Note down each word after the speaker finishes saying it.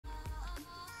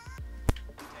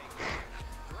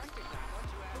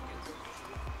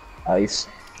Ice.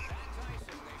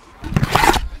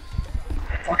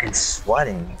 Fucking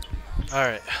sweating.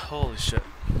 Alright, holy shit.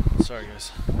 Sorry,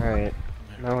 guys. Alright,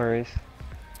 no worries.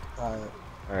 Alright.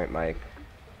 Alright, Mike.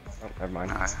 Oh, never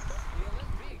mind. Alright.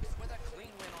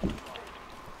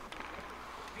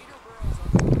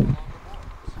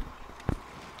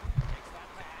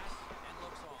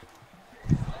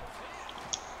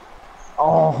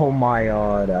 Oh my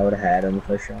god, I would have had him if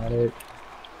I shot it.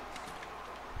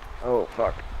 Oh,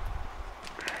 fuck.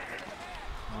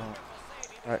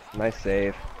 Alright, nice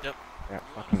save. Yep. Yeah,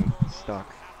 fucking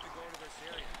stuck.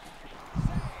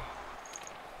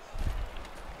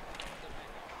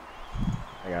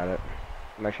 I got it.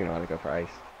 I'm actually gonna let it go for ice.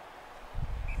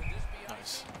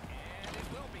 Nice.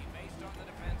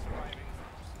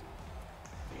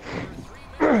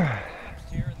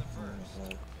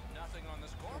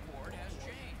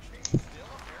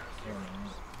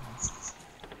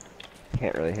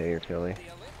 Can't really hit your Philly.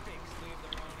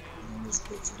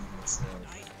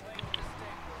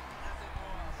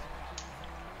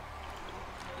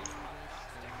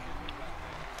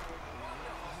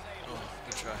 Oh,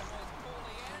 good try.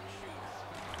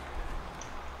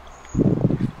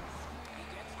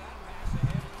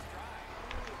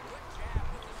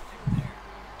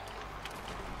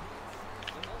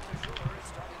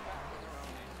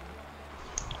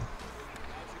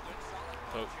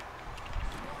 Poke.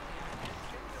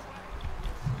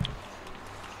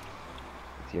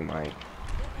 It's you, Mike.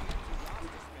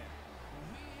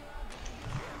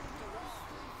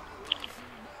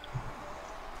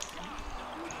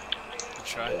 Good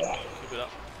try. Keep it up.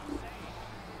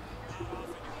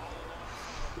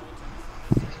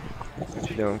 What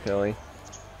you doing, Philly?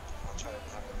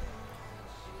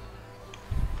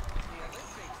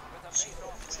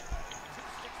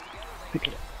 Pick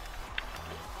it up.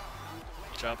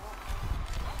 Good job.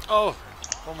 Oh!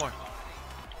 One more.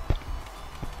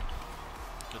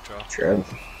 Good draw. Sure.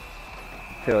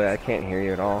 Philly, I can't hear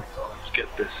you at all. Let's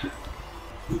get this.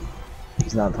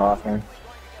 He's not talking.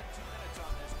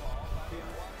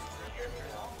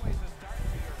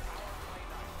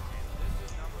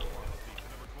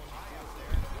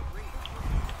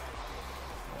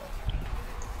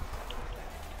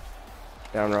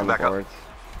 Down around the Back up. boards.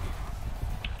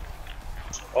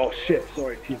 Oh shit,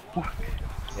 sorry, team. Fuck.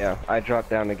 Yeah, I dropped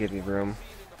down to give you room.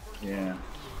 Yeah.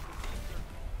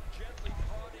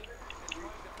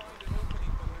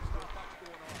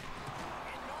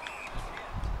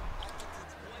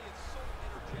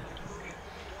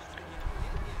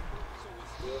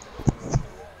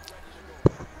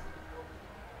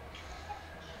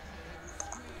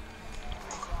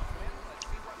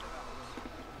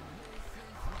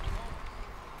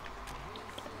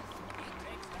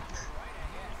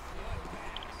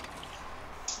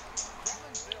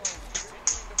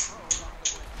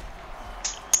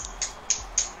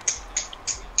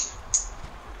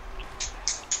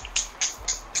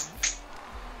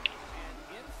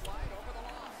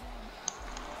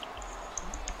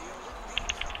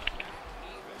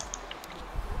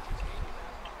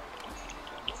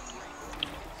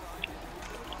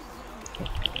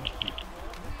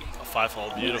 A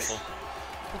 5-hole, beautiful.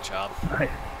 Good job. Nice.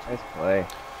 Nice play.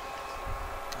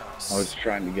 I was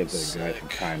trying to get the guy to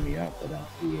tie me up, but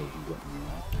he wasn't getting me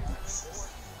up.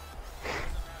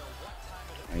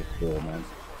 Nice goal, man.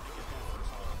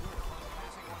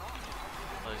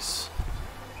 Nice.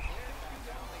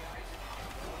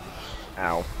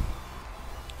 Ow.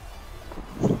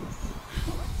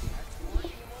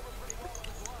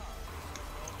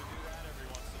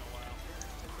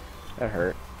 That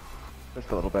hurt. Just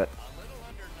a little bit.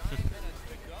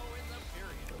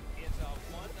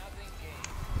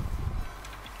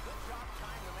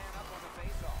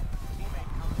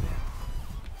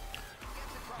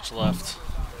 What's left?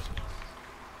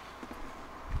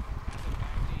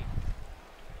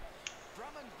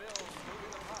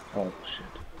 Oh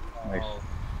shit. Nice.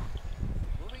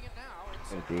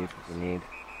 Go deep if you need.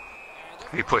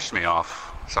 He pushed me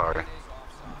off. Sorry.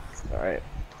 Alright.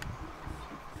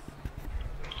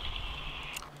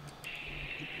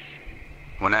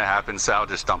 When that happens, Sal,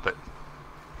 just dump it.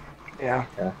 Yeah.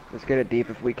 Let's get it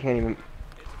deep if we can't even.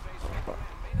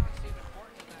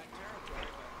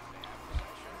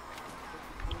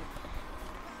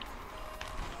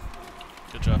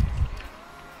 Good job.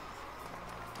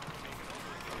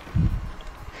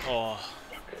 Oh,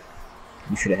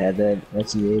 You should have had that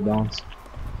SEA bounce.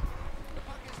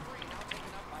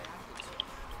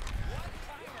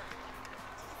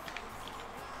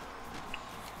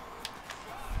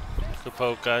 good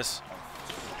poke, guys.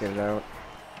 Get it out.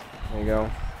 There you go.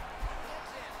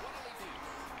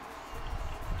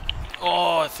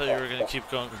 Oh, I thought you were gonna keep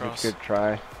going across. Good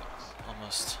try.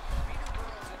 Almost.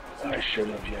 I should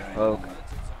have, yeah. Poke.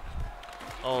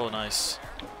 Oh, nice.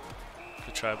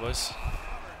 Good try, boys.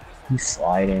 He's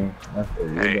sliding.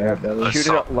 Hey, Shoot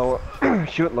it low.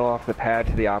 Shoot it low off the pad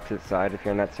to the opposite side if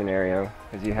you're in that scenario,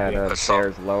 because you had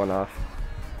stairs low enough.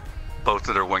 Both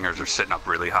of their wingers are sitting up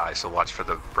really high, so watch for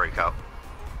the breakout.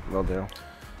 Will do.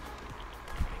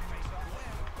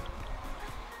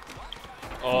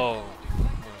 Oh,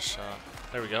 what a shot.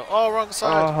 There we go. Oh, wrong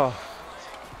side. Oh,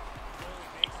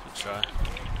 Good try.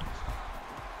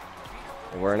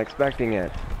 they weren't expecting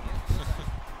it.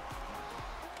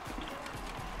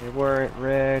 They weren't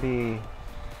ready.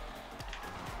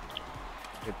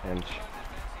 Good pinch.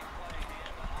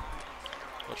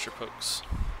 Watch your pokes.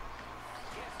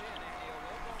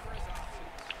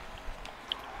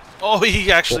 Oh,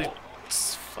 he actually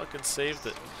fucking saved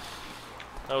it.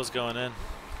 That was going in.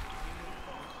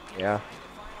 Yeah.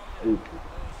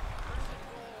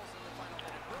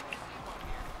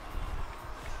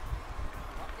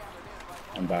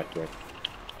 I'm back there.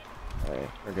 Alright,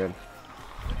 we're good.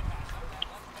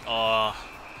 Oh,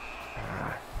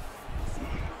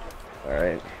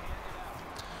 Alright,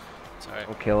 it's alright.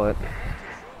 we'll kill it.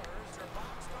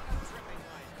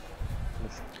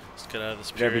 Let's get out of this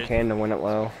Do whatever you period. can to win it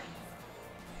low.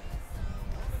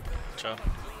 Good job.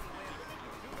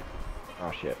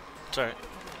 Oh shit. It's alright.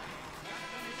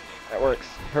 That works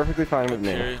perfectly fine with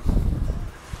me. Period.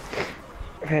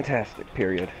 Fantastic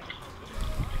period.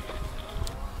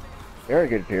 Very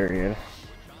good period.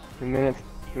 2 minutes,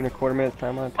 2.25 minutes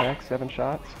time on attack, 7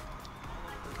 shots.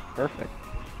 Perfect.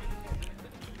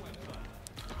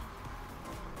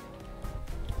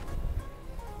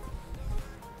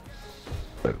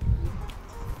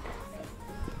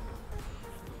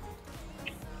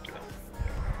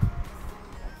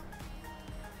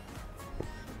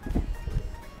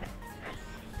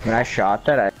 When I shot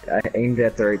that, I aimed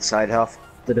at the right side half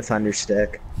the defender's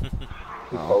stick.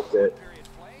 He poked it.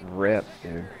 Rip,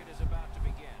 dude.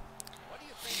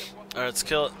 Alright, let's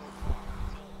kill it.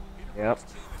 Yep.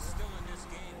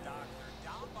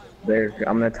 There,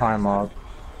 I'm gonna time off.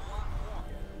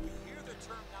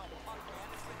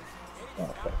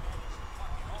 Okay.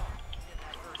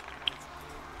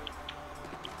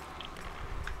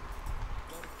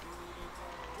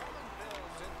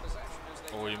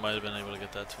 Or you might have been able to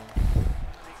get that to him.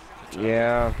 Good job.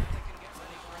 Yeah.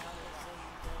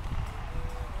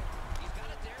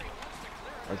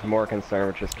 I was more concerned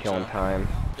with just killing job. time.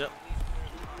 Yep.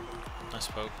 Nice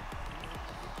poke.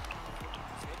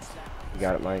 You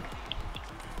got it, Mike.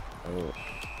 Oh.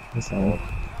 That's all.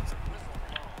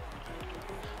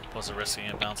 Wasn't risking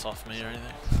it bounce off me or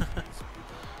anything.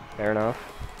 Fair enough.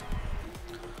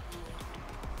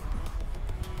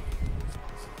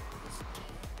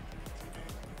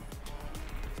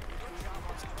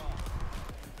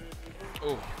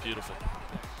 Oh, beautiful.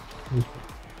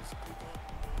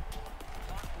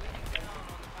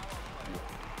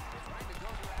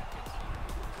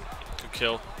 Good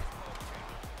kill.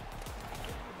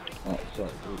 Oh, sorry.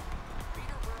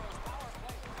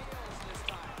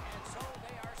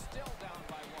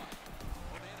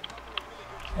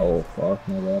 Oh fuck,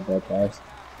 my bad, that pass.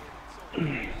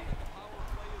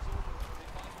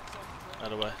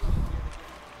 Out of the way.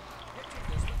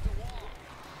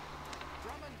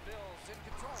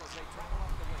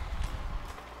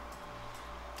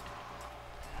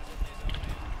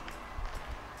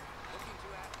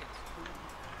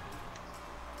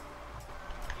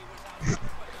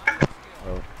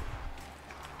 Oh.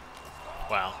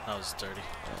 Wow, that was dirty.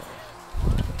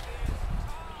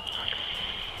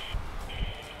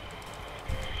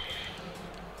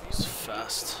 It was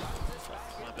fast.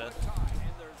 Fuck, my bad.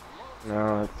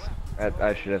 No, it's,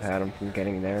 I should have had him from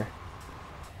getting there.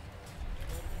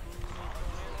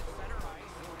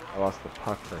 I lost the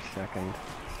puck for a second.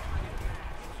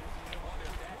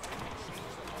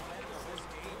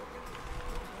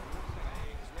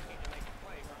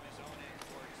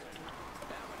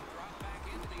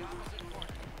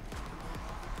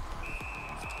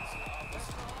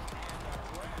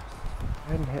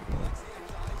 It didn't hit me.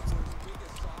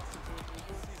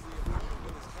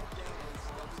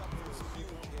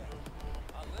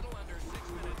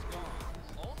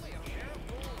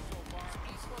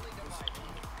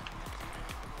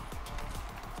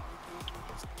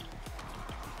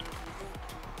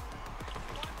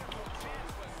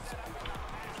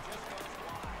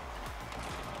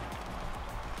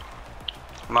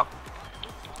 I'm up.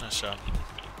 Nice shot.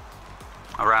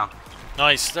 Around.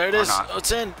 Nice, there it Or is. not. Oh,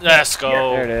 it's in. Let's go.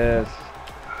 There it is.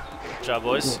 Good job,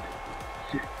 boys.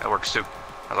 That works too.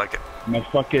 I like it. My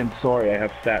fucking sorry, I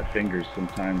have fat fingers.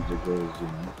 Sometimes it goes, you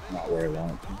know, not where I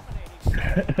want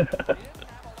it to.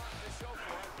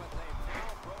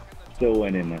 Still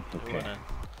winning, that's okay. Winning.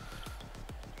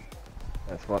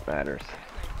 That's what matters.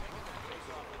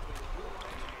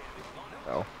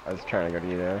 Oh, I was trying to go to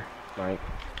you there, Mike.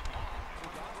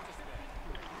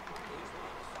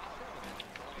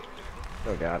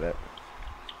 Still got it.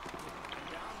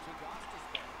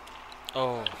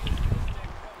 Oh.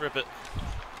 Rip it.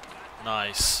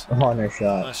 Nice. Oh, nice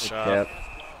shot. Nice shot. Yep.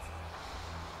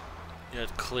 You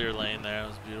had clear lane there. It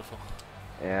was beautiful.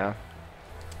 Yeah.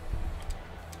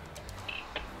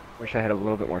 Wish I had a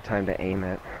little bit more time to aim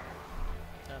it.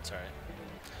 That's alright.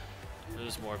 It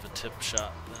was more of a tip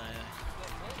shot than anything.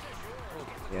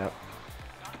 Yep.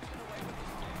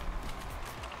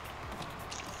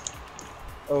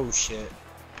 Oh shit.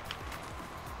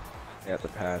 Yeah, the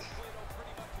pass.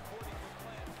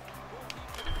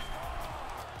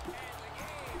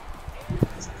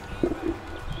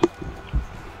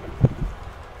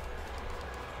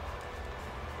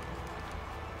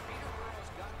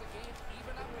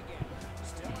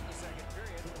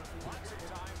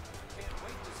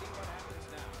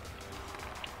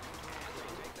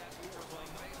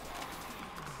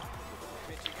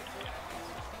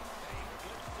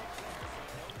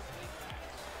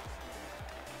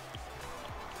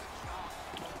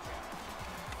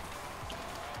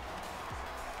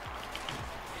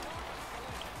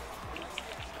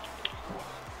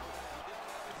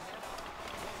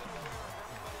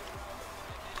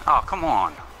 Oh, come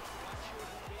on.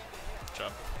 Good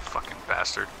job. Fucking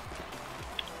bastard.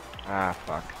 Ah,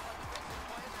 fuck.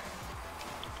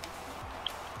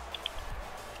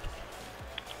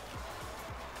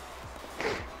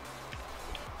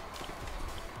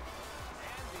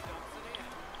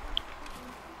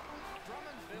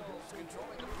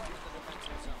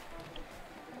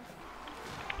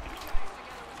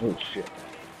 Oh shit.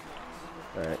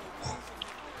 Alright.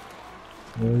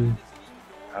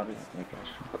 How did I think I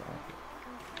should go?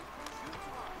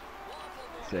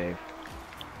 Save.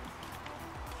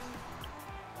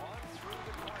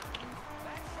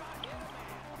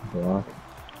 Block.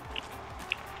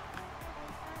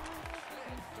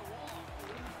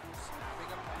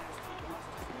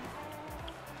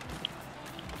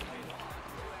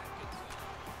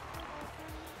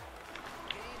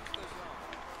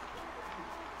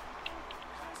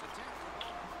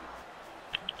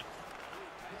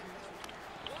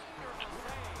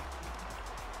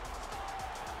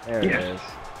 There Yes. it is.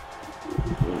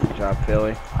 Good job,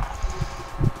 Philly.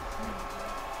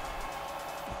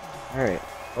 Alright.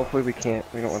 Hopefully we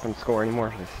don't let them score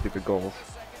anymore for these stupid goals.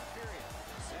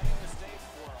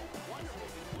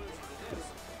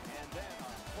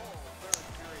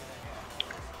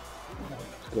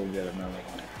 Let's go get another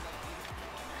one.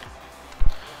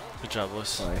 Good job,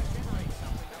 boys. Bye.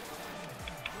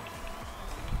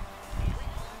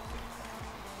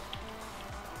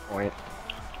 Point.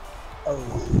 Oh.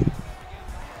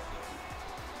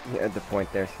 You had the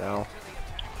point there, Sal.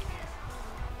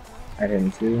 I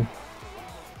didn't see.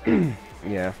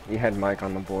 Yeah, you had Mike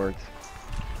on the boards.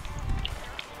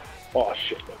 Oh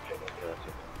shit, okay, that's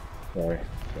it. Sorry,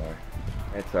 sorry.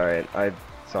 It's alright, I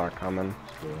saw it coming.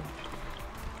 Yeah.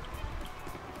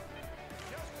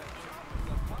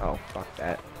 Oh, fuck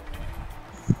that.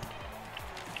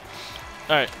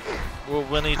 Alright. We'll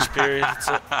win each period. That's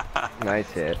it.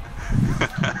 Nice hit.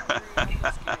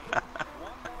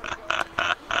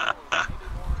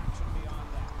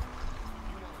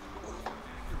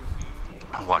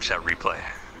 Watch that replay.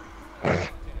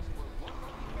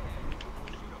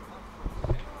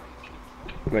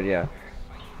 But yeah,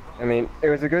 I mean, it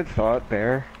was a good thought,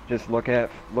 Bear. Just look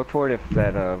for it if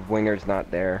that winger's not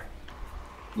there.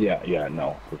 Yeah,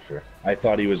 no, for sure. I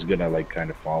thought he was gonna like kind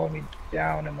of follow me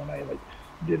down, and then I like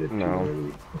did it too No.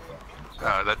 early.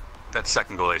 That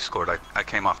second goal they scored, I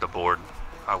came off the board.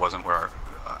 I wasn't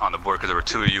on the board because there were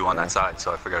two of you on that side,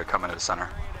 so I figured I'd come into the center.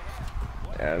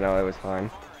 Yeah, no, it was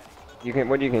fine.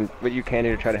 What you can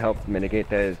do to try to help mitigate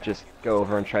that is just go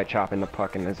over and try chopping the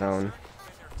puck in the zone,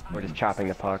 or just chopping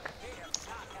the puck.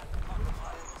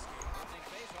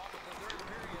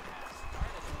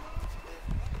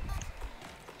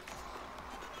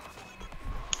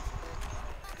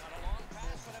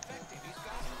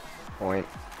 Point.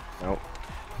 Nope.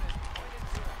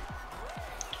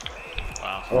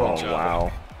 Wow. Oh, Good job.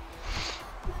 wow.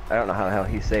 I don't know how the hell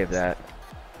he saved that.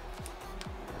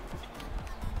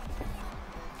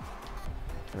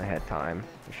 And I had time.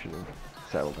 We should have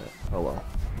settled it. Oh well.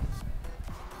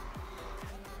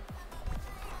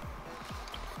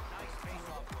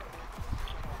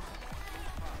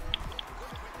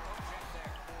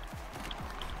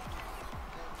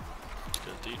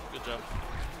 deep. Good job.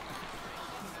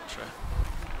 Try.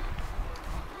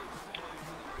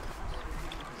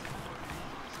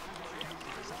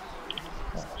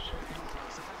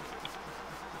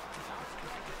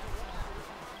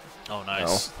 Oh,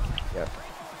 nice. No. Yep.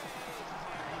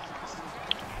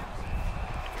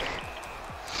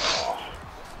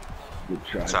 Good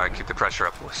try. Sorry, keep the pressure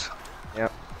up, boys.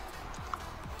 Yep.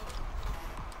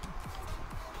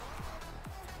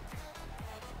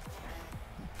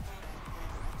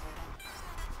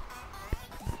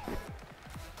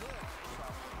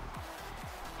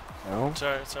 No.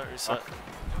 Sorry, reset.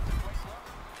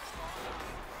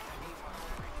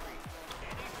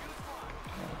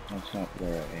 That's not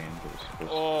where I aimed. It was supposed to.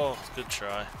 Oh, good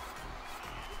try.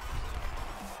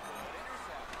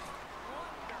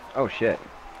 Oh shit.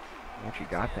 I actually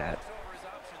got that.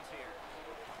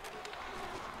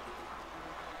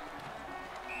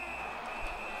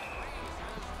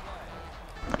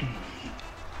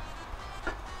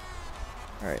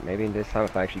 Alright, maybe this time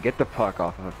if I actually get the puck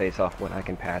off of a face-off when I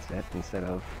can pass it instead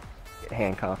of get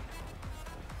handcuffed.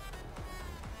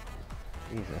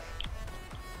 Jesus.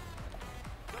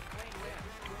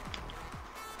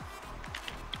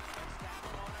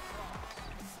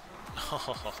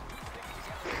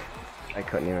 I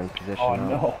couldn't even position Oh up.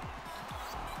 no.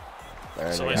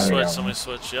 There Somebody they switch, are. somebody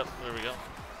switch. Yep, there we go.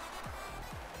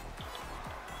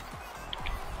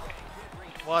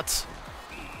 What?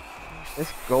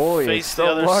 This goalie is Face the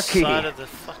so other lucky. side of the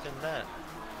fucking net.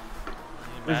 Can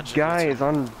you This imagine guy what's- is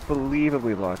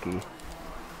unbelievably lucky.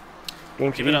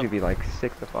 Game should Keep it usually up. be like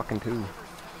 6-2.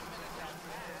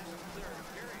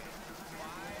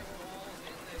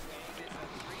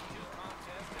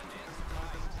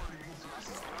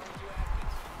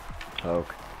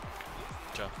 Poke.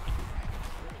 Good job.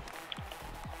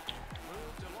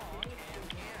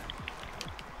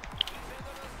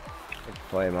 Good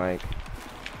play, Mike.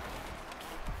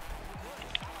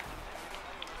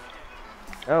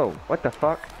 Oh, what the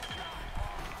fuck?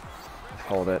 Just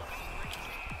hold it.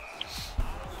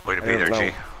 Way to I be don't there, know.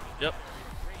 G. Yep.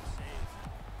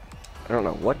 I don't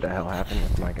know what the hell happened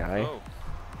with my guy. Oh.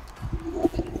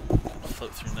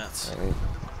 Float through nets. Alright.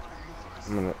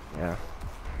 I'm gonna, yeah.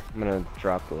 I'm gonna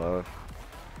drop below.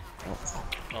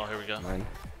 Oh, here we go. Mine.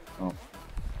 Oh.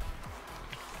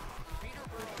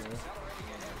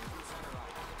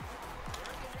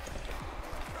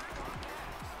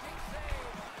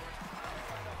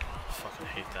 Fucking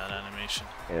hate that animation.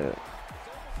 Yeah.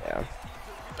 Yeah.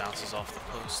 Bounces off the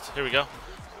post. Here we go.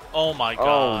 Oh my Oh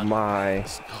god. my.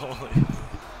 This goalie.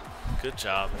 Good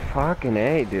job. Fucking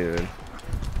A, dude.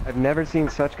 I've never seen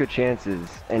such good chances,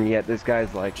 and yet this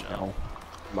guy's like, Good job. no,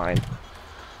 mine.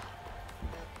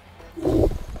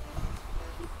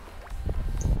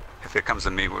 If it comes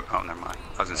to me, oh, never mind.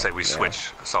 I was gonna say we Yeah.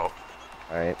 switch assault.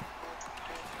 Alright.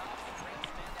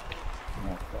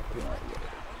 No, fucking not yet.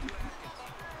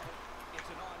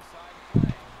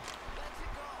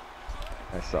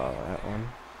 I saw that one.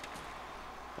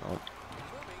 Oh,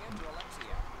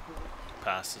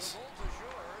 Passes.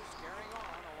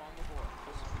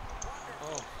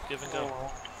 Oh, give and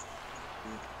go.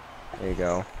 there you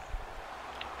go.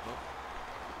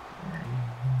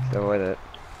 Still with it.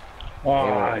 Oh,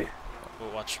 Yeah. Oh,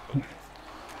 watch.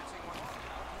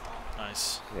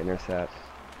 Nice. Intercept.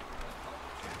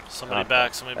 Somebody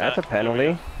back, somebody That's a back. There we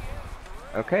penalty.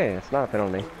 Okay, it's not a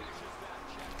penalty.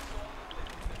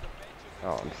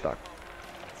 Oh, I'm stuck.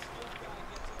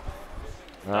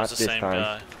 go. Not That's the this same time.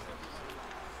 guy.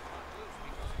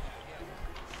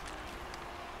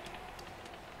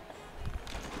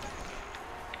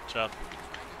 Good job.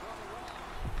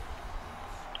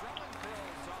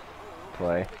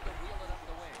 Play.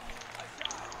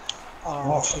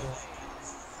 Oh, shit.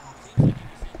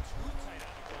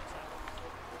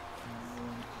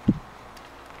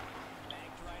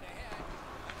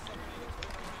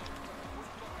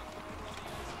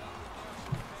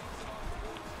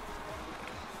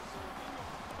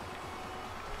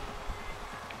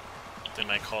 They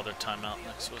might call their timeout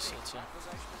next whistle too.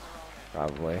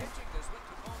 Probably.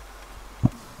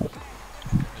 Good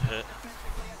hit.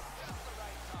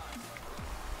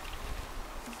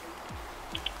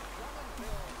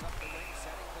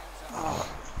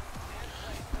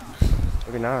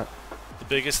 Maybe not. The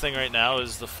biggest thing right now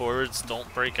is the forwards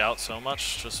don't break out so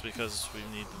much, just because we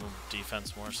need the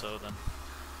defense more so than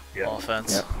Yeah.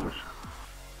 offense. Yep.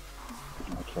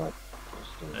 That's right.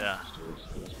 Yeah.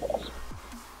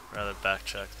 Rather back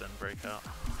check than break out.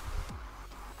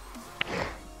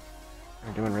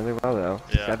 We're doing really well though.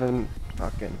 Yeah.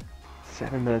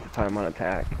 7 minutes of time on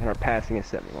attack, and our passing is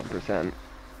 71%.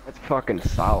 That's fucking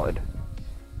solid.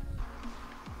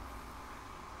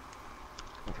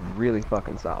 really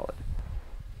fucking solid.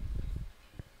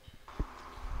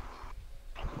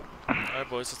 Alright,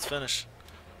 boys, let's finish.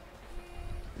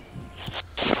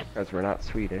 Because we're not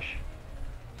Swedish.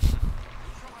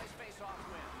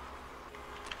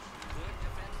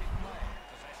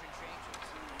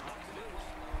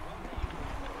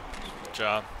 Good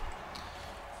job.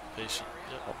 Patient.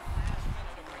 Yep.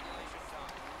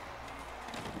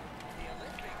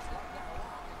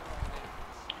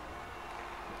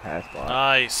 Pass block.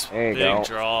 Nice. There you Big go.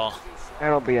 draw.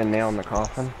 That'll be a nail in the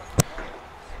coffin.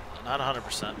 Not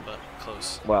 100%, but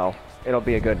close. Well, it'll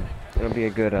be a good,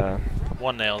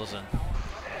 One nail is in.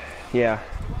 yeah.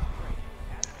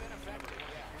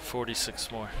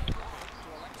 46 more.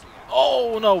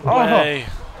 Oh, no way.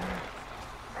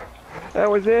 That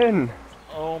was in.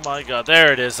 Oh my god.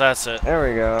 There it is. That's it. There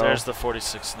we go. There's the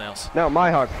 46 nails. No,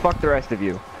 my hog. Fuck the rest of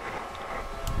you.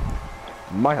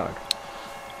 My hog.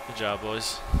 Good job,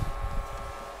 boys.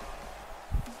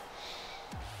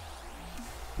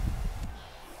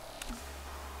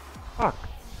 Fuck.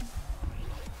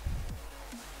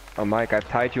 Oh, Mike, I've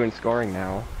tied you in scoring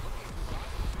now.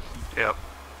 Yep.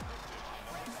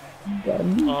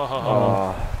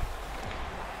 Oh.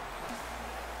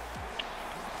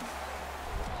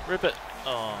 Rip it.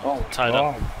 Oh, tied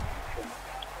up.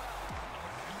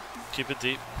 Keep it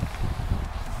deep.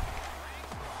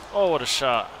 Oh, what a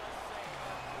shot.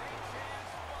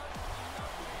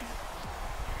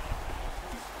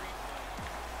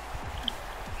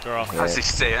 They're off. How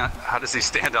does he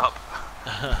stand up?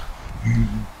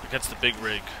 Against the big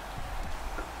rig.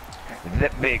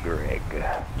 The big rig.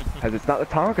 Because it's not the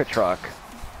Tonka truck.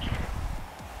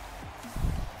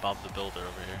 Bob the Builder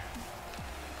over here.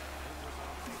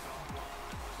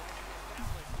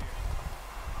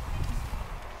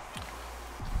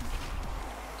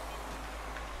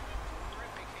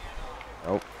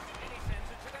 Nope.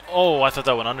 Oh, I thought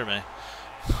that went under me.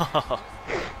 Alright,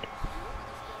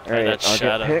 That I'll get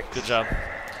shadow. picked. Good job.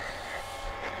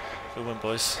 Good win,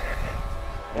 boys.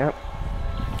 Yep.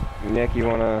 Nick, you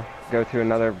want to go to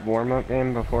another warm-up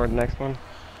game before the next one?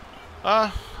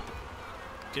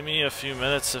 Give me a few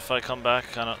minutes if I come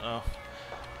back. I don't know.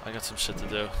 I got some shit to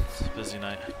do. It's a busy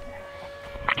night.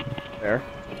 There.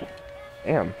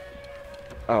 Damn.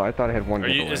 Oh, I thought I had one.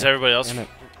 Is everybody else Damn it.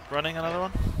 running another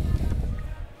one?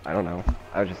 I don't know.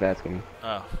 I was just asking.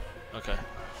 Oh, okay.